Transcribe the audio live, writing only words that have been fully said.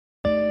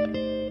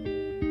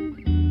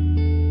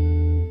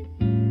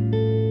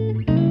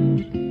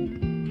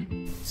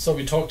So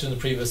we talked in the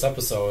previous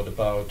episode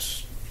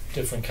about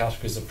different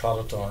categories of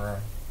product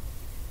owner.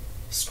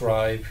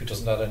 Scribe, who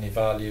doesn't add any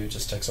value,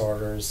 just takes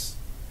orders.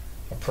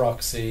 A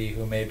proxy,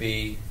 who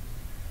maybe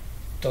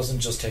doesn't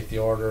just take the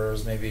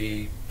orders,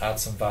 maybe add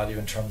some value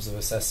in terms of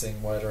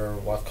assessing whether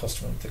what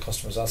the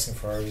customer is asking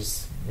for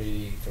is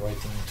really the right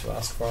thing to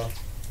ask for.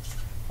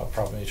 What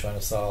problem are you trying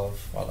to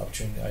solve? What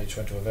opportunity are you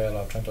trying to avail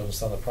of? Trying to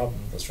understand the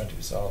problem that's trying to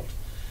be solved,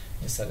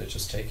 instead of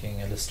just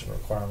taking a list of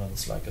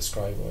requirements like a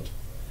scribe would.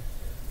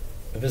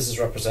 A business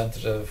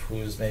representative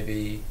who's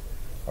maybe,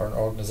 or an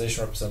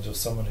organization representative,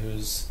 someone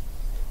who's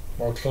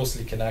more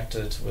closely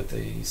connected with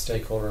the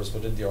stakeholders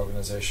within the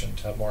organization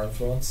to have more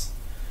influence.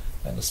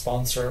 And the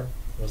sponsor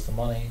was the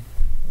money,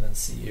 and then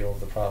CEO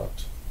of the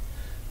product.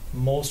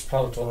 Most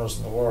product owners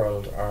in the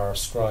world are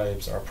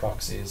scribes, are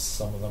proxies.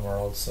 Some of them are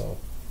also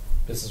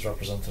business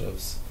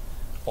representatives.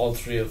 All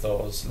three of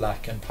those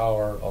lack in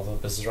power, although a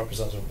business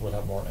representative would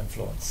have more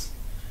influence.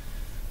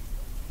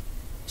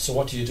 So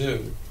what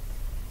do?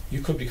 You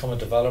could become a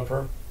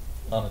developer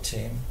on a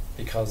team,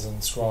 because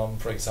in Scrum,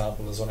 for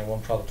example, there's only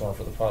one product owner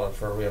for the product,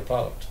 for a real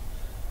product.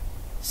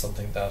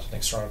 Something that an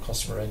external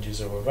customer end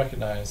user will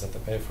recognize, that they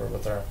pay for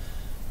with their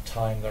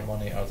time, their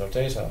money, or their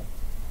data.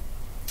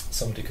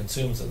 Somebody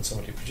consumes it and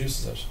somebody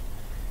produces it.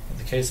 In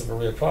the case of a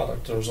real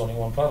product, there's only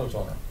one product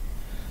owner.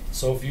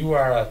 So if you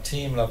are a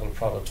team level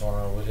product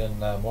owner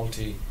within a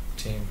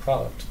multi-team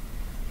product,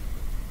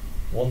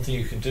 one thing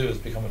you can do is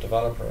become a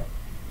developer.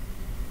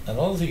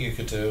 Another thing you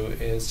could do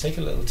is take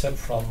a little tip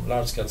from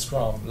Large Scale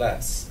Scrum,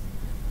 LESS,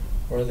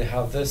 where they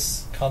have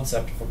this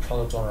concept of a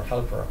product owner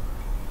helper.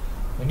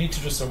 We need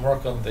to do some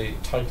work on the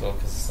title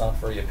because it's not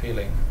very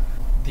appealing.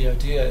 The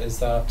idea is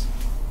that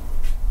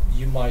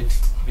you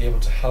might be able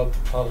to help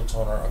the product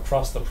owner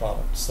across the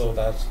product, so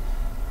that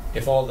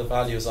if all the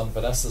value is on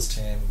Vanessa's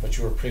team, but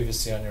you were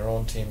previously on your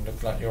own team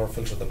looking at your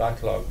filter the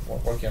backlog,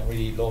 working on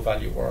really low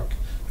value work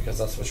because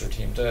that's what your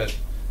team did,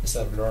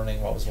 instead of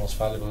learning what was most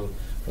valuable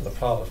for the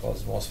product, what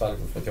was most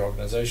valuable for the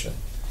organization.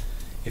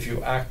 If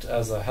you act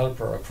as a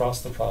helper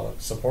across the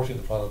product, supporting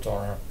the product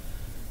owner,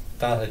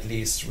 that at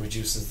least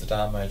reduces the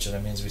damage, and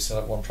it means we still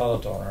have one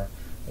product owner.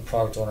 The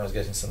product owner is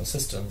getting some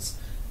assistance,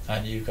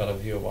 and you've got a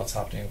view of what's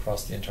happening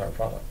across the entire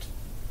product.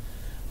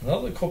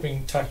 Another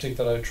coping tactic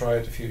that I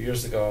tried a few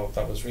years ago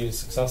that was really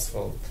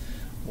successful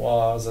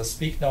was a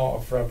speak now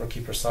or forever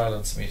keep your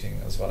silence meeting,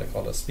 is what I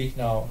call it. Speak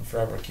now and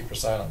forever keep your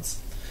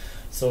silence.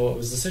 So it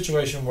was a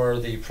situation where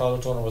the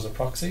product owner was a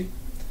proxy.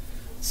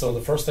 So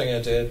the first thing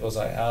I did was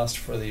I asked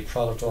for the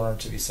product owner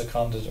to be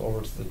seconded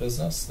over to the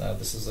business. Now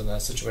this is in a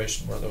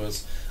situation where there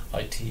was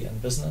IT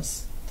and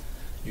business.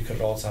 You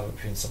could also have it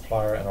between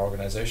supplier and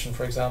organization,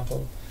 for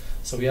example.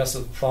 So we asked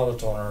the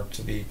product owner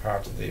to be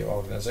part of the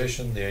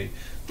organization, the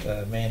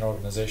main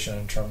organization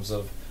in terms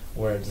of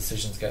where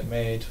decisions get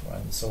made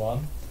and so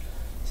on.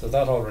 So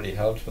that already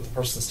helped, but the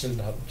person still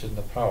didn't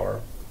have power.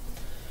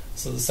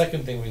 So the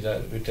second thing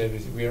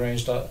we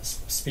arranged a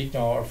speak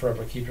now or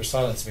forever keep your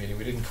silence meeting.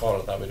 We didn't call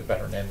it that, we had a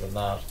better name than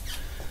that.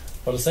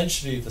 But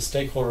essentially the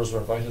stakeholders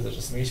were invited to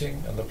this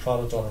meeting, and the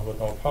product owner with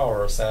no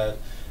power said,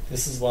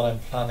 this is what I'm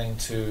planning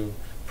to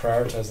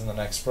prioritize in the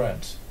next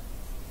sprint.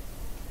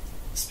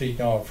 Speak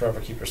now or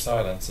forever keep your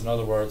silence. In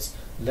other words,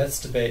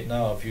 let's debate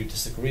now. If you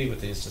disagree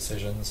with these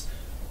decisions,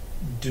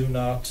 do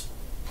not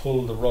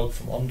pull the rug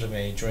from under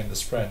me during the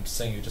sprint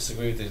saying you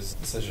disagree with these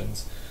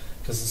decisions,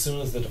 because as soon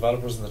as the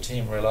developers and the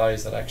team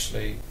realize that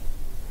actually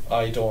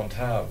I don't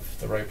have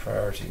the right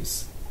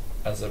priorities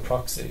as a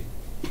proxy,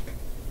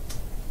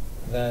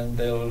 then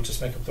they'll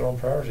just make up their own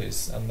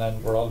priorities, and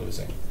then we're all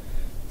losing.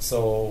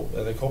 So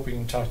the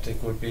coping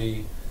tactic would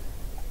be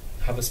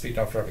have a speak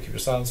now forever keep your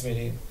silence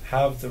meeting,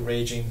 have the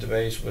raging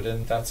debate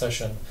within that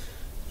session,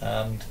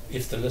 and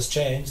if the list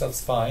changes,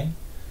 that's fine,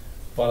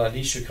 but at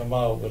least you come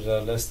out with a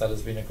list that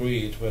has been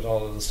agreed with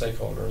all of the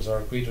stakeholders,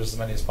 or agreed with as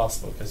many as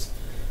possible, because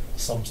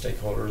some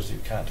stakeholders you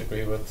can't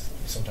agree with,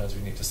 sometimes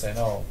we need to say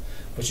no.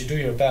 But you do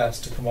your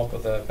best to come up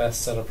with the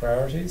best set of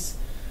priorities,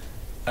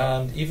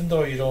 and even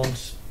though you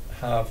don't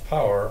have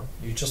power,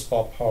 you just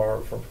bought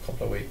power for a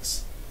couple of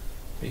weeks,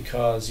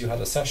 because you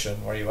had a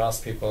session where you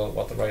asked people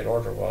what the right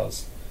order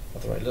was,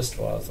 what the right list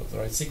was, what the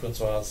right sequence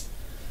was,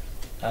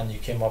 and you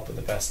came up with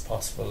the best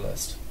possible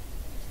list.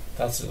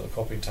 That's a little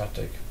coping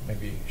tactic.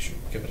 Maybe you should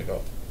give it a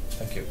go.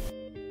 Thank you.